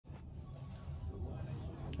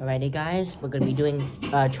Alrighty guys, we're going to be doing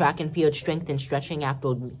track and field strength and stretching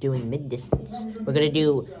after doing mid-distance. We're going to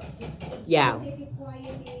do,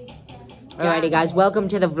 Alrighty guys, welcome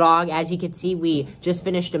to the vlog. As you can see, we just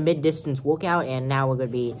finished a mid-distance workout and now we're going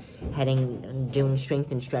to be doing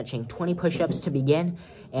strength and stretching. 20 push-ups to begin,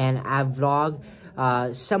 and I vlog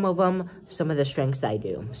some of the strengths I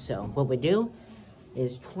do. So what we do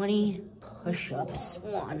is 20 push-ups.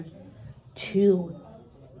 1, 2,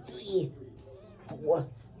 3, 4,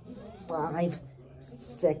 5,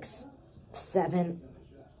 6, 7,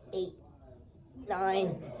 8,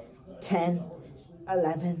 9, 10,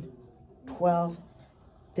 11, 12,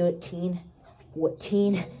 13,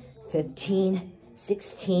 14, 15,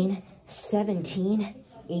 16, 17,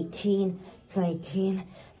 18, 19,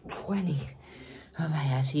 20.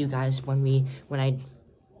 Alright, I'll see you guys when I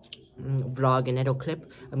vlog another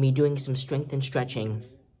clip of me doing some strength and stretching.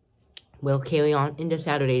 We'll carry on into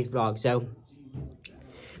Saturday's vlog, so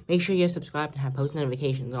make sure you're subscribed and have post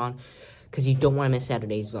notifications on, because you don't want to miss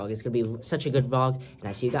Saturday's vlog. It's going to be such a good vlog, and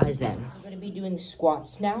I'll see you guys then. I'm going to be doing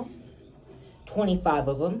squats now. 25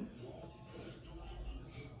 of them.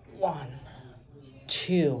 1,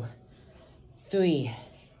 2, 3,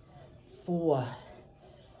 4,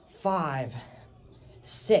 5,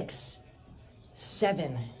 6,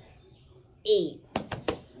 7, 8,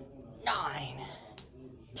 9,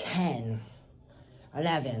 10,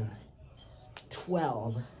 11,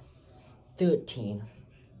 12, 13,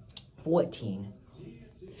 14,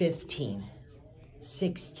 15,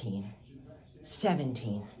 16,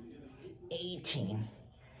 17, 18,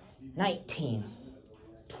 19,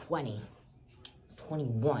 20,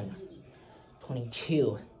 21,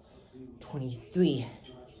 22, 23,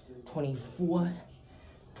 24,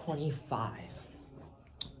 25.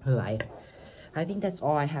 Alright, I think that's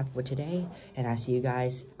all I have for today, and I'll see you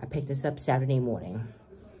guys. I picked this up Saturday morning,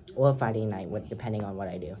 or Friday night, depending on what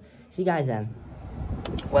I do. See you guys then.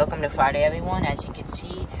 Welcome to Friday, everyone. As you can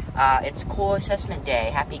see, it's core assessment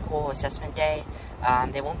day. Happy core assessment day.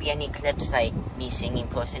 There won't be any clips like me singing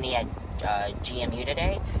personally at GMU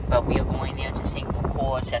today, but we are going there to sing for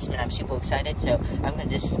core assessment. I'm super excited, so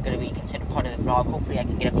this is going to be considered part of the vlog. Hopefully I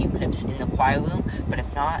can get a few clips in the choir room, but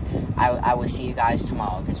if not, I will see you guys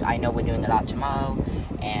tomorrow, because I know we're doing a lot tomorrow,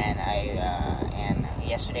 and and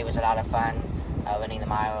yesterday was a lot of fun, winning the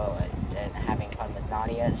mile and having fun with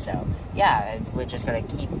Nadia. So yeah, we're just gonna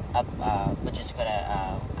keep up.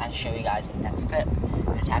 I'll show you guys in the next clip.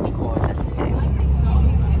 Because happy core assessment day.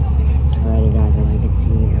 Alrighty guys, as you can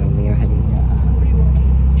see, we are heading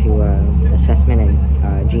to assessment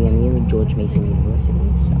at GMU, George Mason University.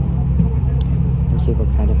 So I'm super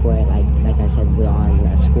excited for it. Like I said, we're on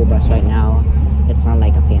a school bus right now. It's not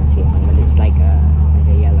like a fancy one, but it's like a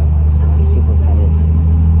yellow one. So I'm super excited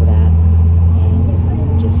for that.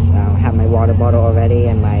 Just have my water bottle already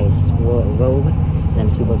and my robe, and I'm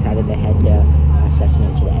super excited to head to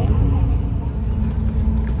assessment today.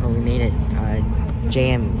 Oh, we made it.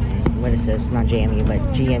 What is this? Not JMU, but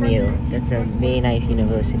GMU. That's a very nice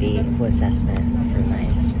university for assessment. It's so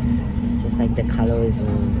nice. Just like the colors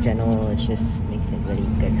in general, it just makes it really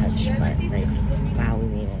good touch. But like, wow, we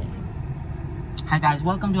made it. Hi guys,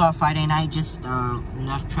 welcome to our Friday night. Just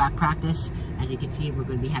enough track practice. As you can see, we're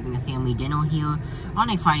going to be having a family dinner here on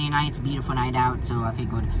a Friday night. It's a beautiful night out, so I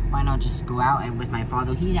figured why not just go out and with my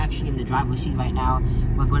father. He's actually in the driver's seat right now.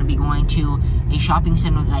 We're going to be going to a shopping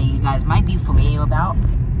center that you guys might be familiar about.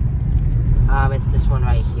 It's this one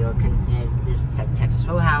right here. This is like Texas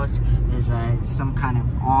Roadhouse. There's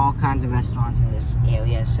all kinds of restaurants in this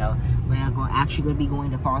area. So we're actually going to be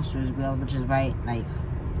going to Foster's Grill, which is right like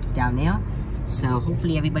down there. So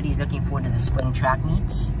hopefully everybody's looking forward to the spring track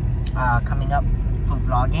meets coming up for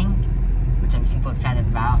vlogging, which I'm super excited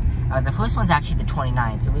about. The first one's actually the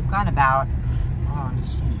 29th, so we've got about, let's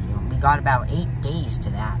see here, we got about 8 days to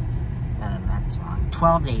that. No, that's wrong.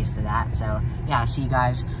 12 days to that. So yeah, I'll see you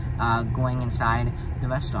guys going inside the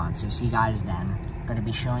restaurant. So see you guys then. Gonna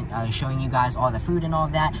be showing you guys all the food and all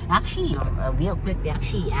of that. Actually, real quick, they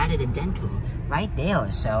actually added a dental right there.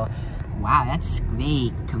 So wow, that's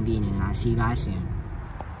very convenient. I'll see you guys soon.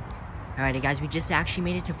 Alrighty guys, we just actually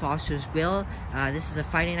made it to Foster's Grill. This is a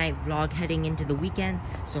Friday night vlog heading into the weekend,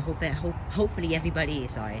 so hopefully everybody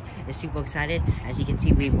is super excited. As you can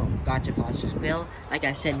see, we got to Foster's Grill. Like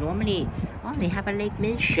I said, normally they have a Lake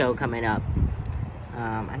Miss show coming up.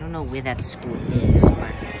 I don't know where that school is,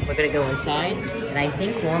 but we're gonna go inside, and I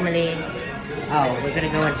think normally, we're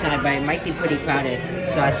gonna go inside, but it might be pretty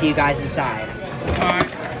crowded, so I'll see you guys inside.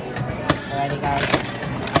 Alrighty guys,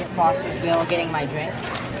 at Foster's Grill, getting my drink.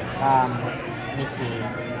 Let me see.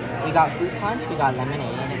 We got fruit punch, we got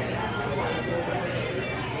lemonade.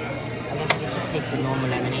 I guess we just take the normal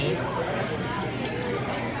lemonade.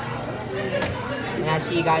 And I'll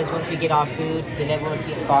see you guys once we get our food delivered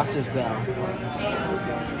here at Foster's Grill.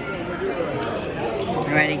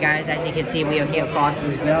 Alrighty guys, as you can see, we are here at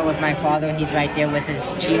Foster's Grill with my father. He's right there with his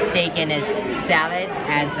cheesesteak and his salad.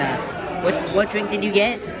 As what drink did you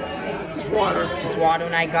get? Just water. Just water,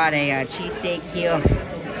 and I got a cheesesteak here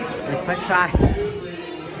with french fries.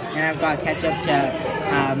 And I've got ketchup to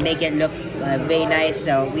make it look very nice.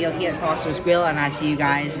 So we are here at Foster's Grill, and I see you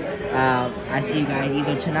guys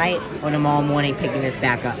either tonight or tomorrow morning picking this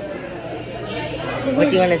back up. What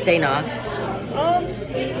do you want to say, Knox?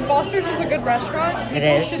 Foster's is a good restaurant. It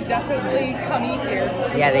is. You should definitely come eat here.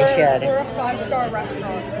 Yeah, they should. We're a 5-star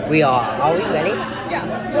restaurant. We are. Are we ready?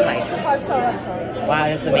 Yeah. It's a 5-star restaurant. Wow,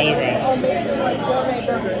 that's amazing. Amazing, like gourmet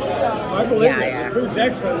burgers. So. I believe it. The food's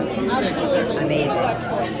excellent. The cheesesteak is excellent. Amazing. It's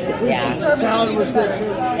excellent. Yeah. The service Salad is was even good, better.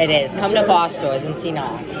 too. So. It is. Come to Foster's and see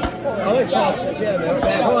Knox. I like Foster's, yeah.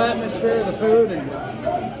 The whole atmosphere, the food, and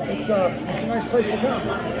it's a nice place to come.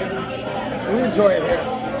 We enjoy it here.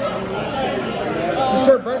 We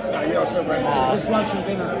serve breakfast. No, you don't serve breakfast. Just lunch and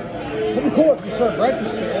dinner. It'd be cool if you serve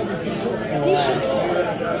breakfast here. It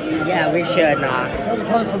was. Yeah, we should, Knox. Have you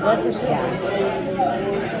come for breakfast? Yeah.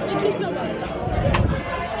 Thank you so much.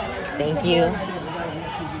 Thank you.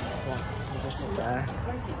 Just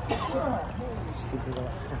to do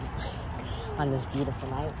on this beautiful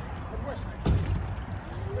night.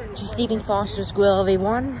 Just leaving Foster's Grill,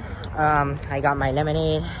 everyone. I got my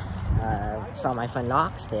lemonade. Saw my friend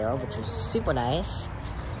Knox there, which was super nice.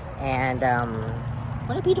 And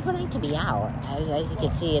what a beautiful night to be out. As you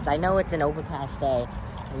can see, I know it's an overcast day,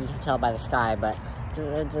 and you can tell by the sky, but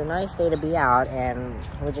it's a nice day to be out, and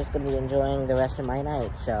we're just going to be enjoying the rest of my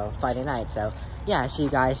night, so Friday night. So yeah, I'll see you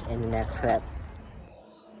guys in the next clip.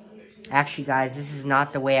 Actually guys, this is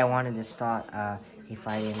not the way I wanted to start a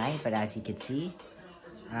Friday night, but as you can see,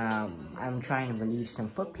 I'm trying to relieve some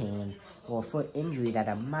foot pain or foot injury that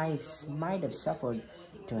I might have suffered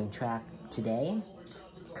during track today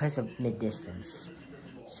because of mid-distance.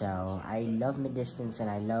 So I love mid-distance and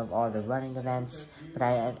I love all the running events, but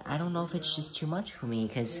I don't know if it's just too much for me,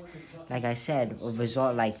 because like I said, a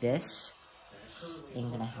result like this ain't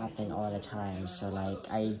gonna happen all the time. So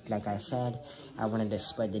like I said, I wanted to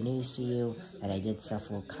spread the news to you that I did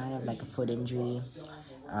suffer kind of like a foot injury.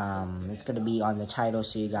 It's gonna be on the title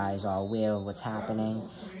so you guys are aware of what's happening.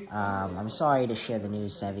 I'm sorry to share the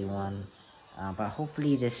news to everyone, but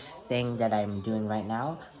hopefully this thing that I'm doing right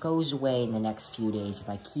now goes away in the next few days if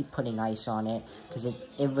I keep putting ice on it, because it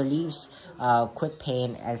relieves quick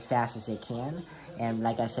pain as fast as it can. And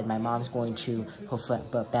like I said, my mom's going to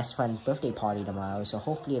her best friend's birthday party tomorrow, so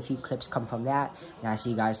hopefully a few clips come from that, and I'll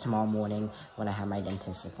see you guys tomorrow morning when I have my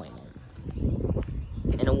dentist appointment.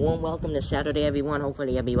 And a warm welcome to Saturday, everyone.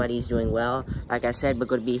 Hopefully everybody's doing well. Like I said, we're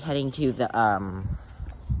going to be heading to the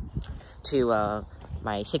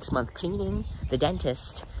my 6-month cleaning, the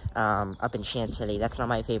dentist, up in Chantilly. That's not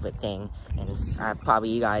my favorite thing, and probably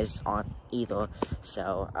you guys aren't either.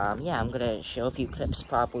 So yeah, I'm gonna show a few clips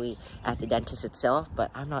probably at the dentist itself,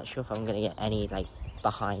 but I'm not sure if I'm gonna get any like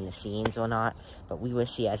behind the scenes or not, but we will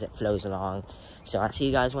see as it flows along. So I'll see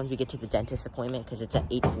you guys once we get to the dentist appointment, because it's at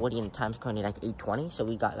 8:40 and the time's currently like 8:20, so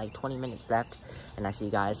we got like 20 minutes left, and I'll see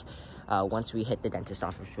you guys once we hit the dentist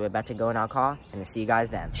office. We're about to go in our car, and I'll see you guys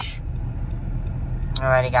then.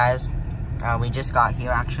 Alrighty guys, we just got here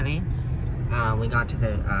actually. We got to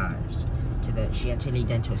the Chantilly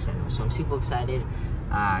Dental Center, so I'm super excited.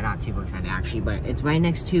 Not super excited actually, but it's right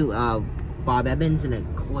next to Bob Evans in a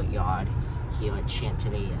courtyard here at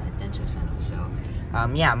Chantilly Dental Center. So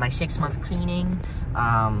yeah, my 6-month cleaning.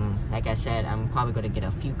 Like I said, I'm probably gonna get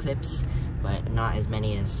a few clips, but not as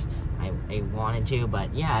many as I wanted to.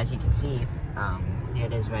 But yeah, as you can see, there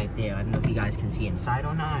it is right there. I don't know if you guys can see inside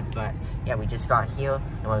or not, but yeah, we just got here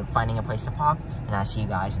and we're finding a place to park, and I'll see you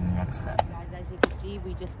guys in the next clip. Guys, as you can see,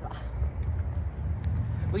 we just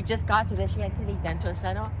got to the Chantilly Dental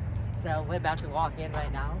Center, so we're about to walk in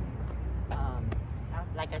right now.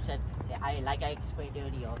 Like I said, like I explained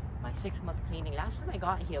earlier, my 6-month cleaning, last time I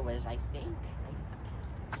got here was, I think,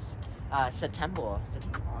 September,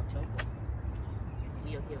 October.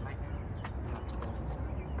 We are here right now. I'm about to go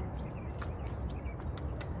inside.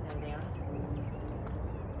 And there.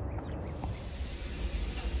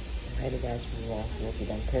 Alrighty guys, we're here at the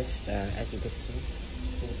dentist. As you can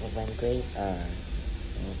see, it went great. It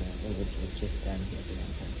was just done here at the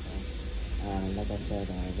dentist. Like I said,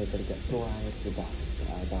 we're going to get 4 hours to the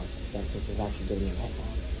dentist is actually going to be in right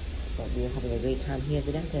now. But we're having a great time here at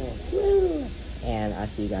the dentist. Woo! And I'll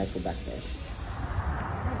see you guys for breakfast.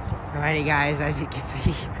 Alrighty guys, as you can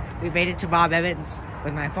see, we made it to Bob Evans.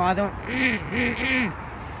 with my father.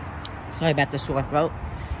 Sorry about the sore throat.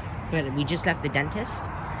 But we just left the dentist.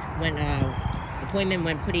 Appointment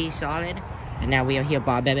went pretty solid. And now we are here,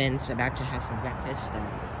 Bob Evans, about to have some breakfast.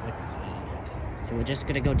 So we're just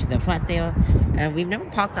gonna go to the front there. We've never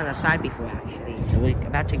parked on the side before, actually. So we're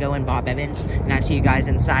about to go in Bob Evans, and I'll see you guys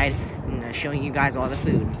inside, and showing you guys all the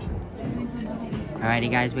food.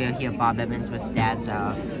 Alrighty, guys, we are here, Bob Evans, with Dad's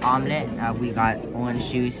omelet. We got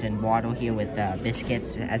orange juice and water here with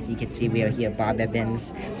biscuits. As you can see, we are here, Bob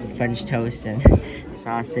Evans, with French toast and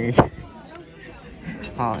sausage.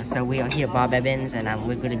 So we are here, Bob Evans, and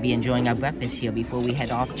we're going to be enjoying our breakfast here before we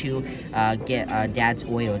head off to get Dad's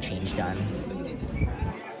oil change done.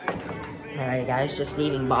 Alright, guys, just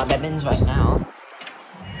leaving Bob Evans right now.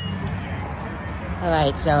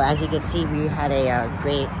 Alright, so as you can see, we had a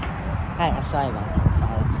great... sorry about that,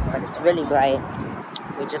 sorry. But it's really bright.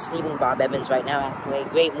 We're just leaving Bob Evans right now after a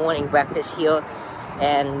great morning breakfast here.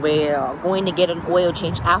 And we're going to get an oil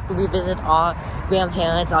change after we visit our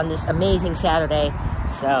grandparents on this amazing Saturday.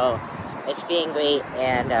 So it's being great,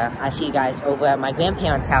 and I see you guys over at my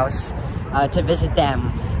grandparents' house to visit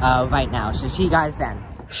them right now. So see you guys then.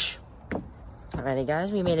 Alrighty,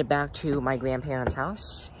 guys, we made it back to my grandparents'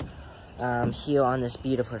 house here on this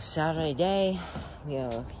beautiful Saturday day. We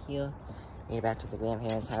are here, made it back to the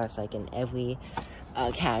grandparents' house like in every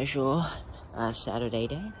casual Saturday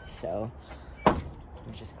day. So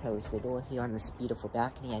we just closed the door here on this beautiful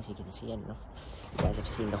balcony, as you can see. I don't know if you guys have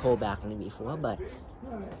seen the whole balcony before, but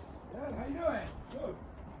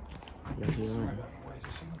you're here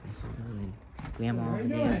and Grandma over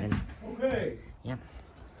there, and yep.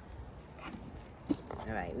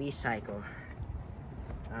 Alright, recycle.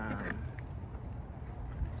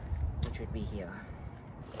 Which would be here.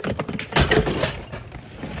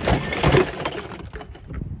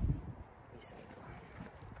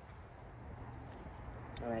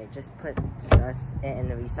 Alright, just put us in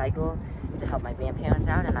the recycle to help my grandparents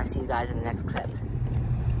out, and I'll see you guys in the next clip.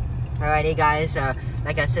 Alrighty, guys,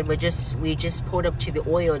 like I said, we just pulled up to the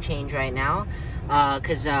oil change right now,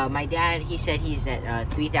 because my dad, he said he's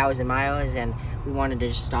at 3,000 miles, and we wanted to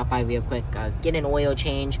just stop by real quick, get an oil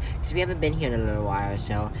change, because we haven't been here in a little while.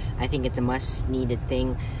 So I think it's a must-needed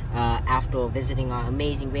thing after visiting our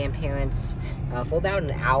amazing grandparents for about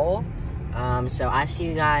an hour. So I'll see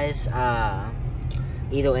you guys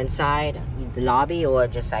either inside the lobby or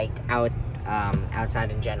just like outside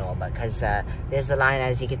in general, because there's a line,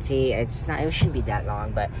 as you can see. It shouldn't be that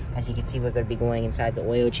long, but as you can see, we're going to be going inside the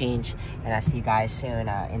oil change, and I'll see you guys soon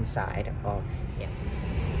inside. Oh, yeah.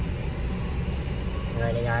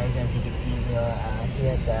 Alrighty, guys, as you can see, we're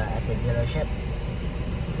here at the dealership.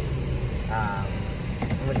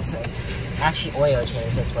 What is it? Actually, oil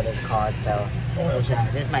change, that's what it's called. So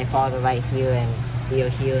there's my father right here, and we are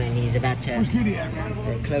here, and he's about to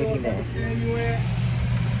closing the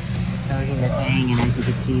thing, and as you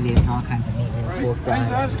can see, there's all kinds of maintenance work done.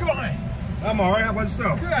 How's it going? I'm alright, how about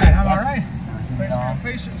yourself? Good, I'm alright. So Thanks for your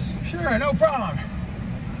patience. Sure, no problem.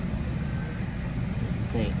 this is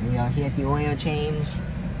great. We are here at the oil change,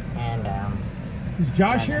 and Is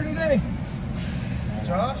Josh here today?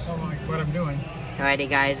 Josh? Oh, like what I'm doing. alrighty,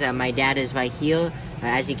 guys, my dad is right here.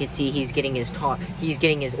 As you can see, he's getting his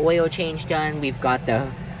oil change done. We've got the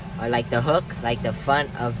like the hook, like the front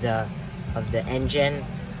of the engine,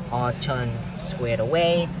 all turned squared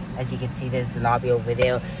away. As you can see, there's the lobby over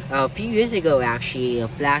there. A few years ago, actually, a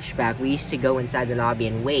flashback, we used to go inside the lobby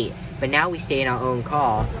and wait, but now we stay in our own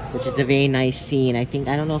car, which is a very nice scene. I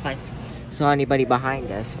don't know if I saw anybody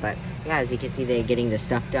behind us, but yeah, as you can see, they're getting the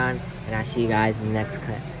stuff done, and I'll see you guys in the next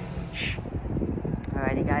clip.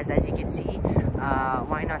 Alrighty, guys, as you can see,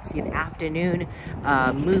 why not see an afternoon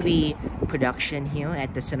movie production here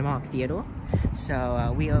at the Cinemark Theater.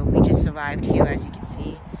 So we just arrived here, as you can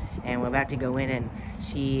see, and we're about to go in and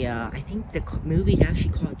see, I think the movie's actually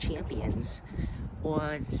called Champions,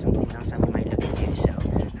 or something else I might look into. So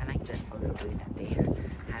I like the photo booth that they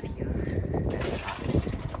have here. That's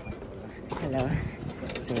hello.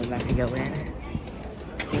 So we're about to go in.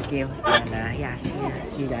 Thank you, and yeah,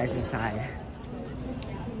 see you guys inside.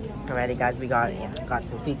 Alrighty, guys, we got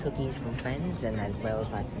some free cookies from friends, and as well as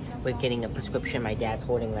we're getting a prescription my dad's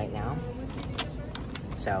holding right now.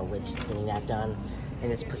 So we're just getting that done. And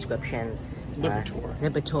this prescription,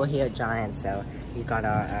 Lipitor here at Giant. So we got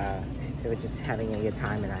our, so we're just having a good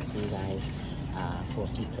time, and I'll see you guys for a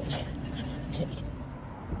few clips.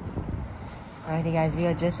 Alrighty, guys, we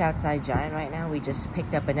are just outside Giant right now. We just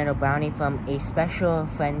picked up another brownie from a special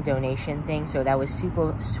friend donation thing, so that was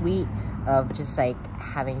super sweet of just like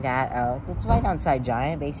having that. It's right outside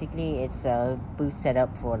Giant. Basically, it's a booth set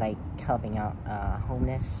up for like helping out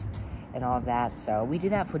homeless and all of that. So we do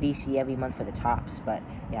that for DC every month for the tops. But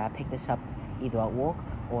yeah, I pick this up either at work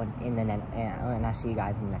or in the and I'll see you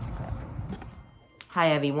guys in the next clip.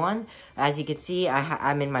 Hi everyone, as you can see,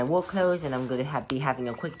 I'm in my work clothes and I'm going to be having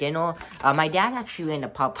a quick dinner. My dad actually went to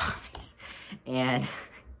Popeyes and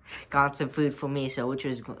got some food for me, so which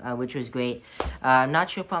was great. I'm not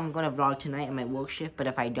sure if I'm going to vlog tonight on my work shift, but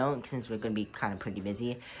if I don't, since we're going to be kind of pretty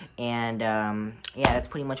busy. And yeah, that's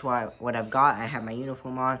pretty much what I've got. I have my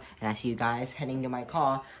uniform on, and I see you guys heading to my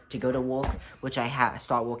car to go to work, which I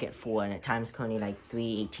start work at 4, and at time's currently like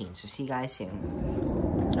 3:18. So see you guys soon.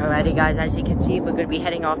 Alrighty guys, as you can see, we're going to be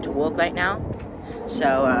heading off to work right now. So,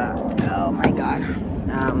 oh my god.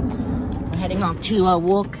 We're heading off to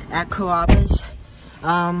work at Carrabba's.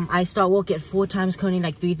 I start work at 4 times currently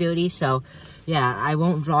like 3:30, so yeah, I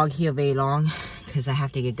won't vlog here very long because I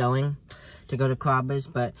have to get going to go to Carrabba's.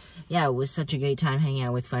 But yeah, it was such a great time hanging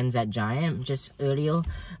out with friends at Giant just earlier.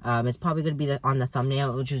 It's probably going to be on the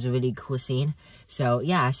thumbnail, which was a really cool scene. So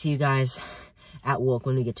yeah, I'll see you guys at work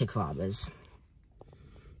when we get to Carrabba's.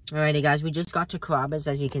 Alrighty guys, we just got to Carrabba's,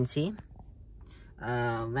 as you can see.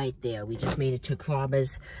 Right there, we just made it to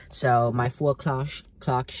Carrabba's. So my 4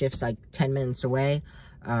 o'clock shift's like 10 minutes away.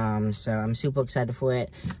 So I'm super excited for it.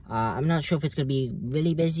 I'm not sure if it's gonna be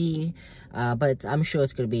really busy, but I'm sure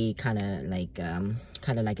it's gonna be kind of like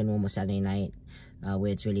a normal Saturday night,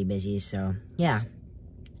 where it's really busy. So yeah,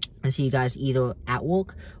 I'll see you guys either at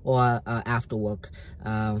work or after work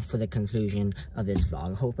for the conclusion of this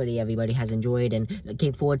vlog. Hopefully everybody has enjoyed and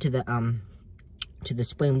looking forward to the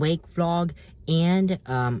spring break vlog. And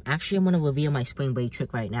actually I'm going to reveal my spring break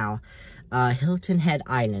trip right now. Hilton Head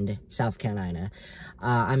Island, South Carolina.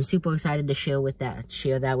 I'm super excited to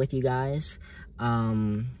share that with you guys.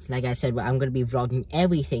 Like I said, I'm going to be vlogging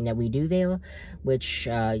everything that we do there, which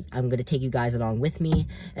I'm going to take you guys along with me,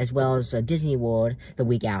 as well as Disney World the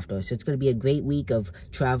week after. So it's going to be a great week of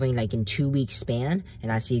traveling, like in 2 weeks span,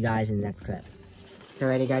 and I'll see you guys in the next clip.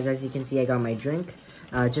 Alrighty guys, as you can see, I got my drink.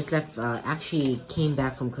 Just left, actually came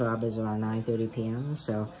back from Carrabba's around 9:30 p.m.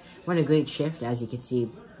 So what a great shift. As you can see,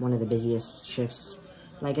 one of the busiest shifts,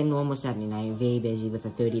 like a normal Saturday night, very busy with a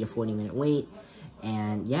 30 to 40 minute wait.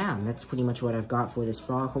 And yeah, that's pretty much what I've got for this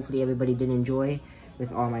vlog. Hopefully everybody did enjoy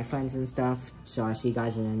with all my friends and stuff. So I'll see you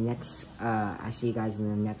guys in the next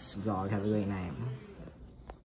vlog. Have a great night.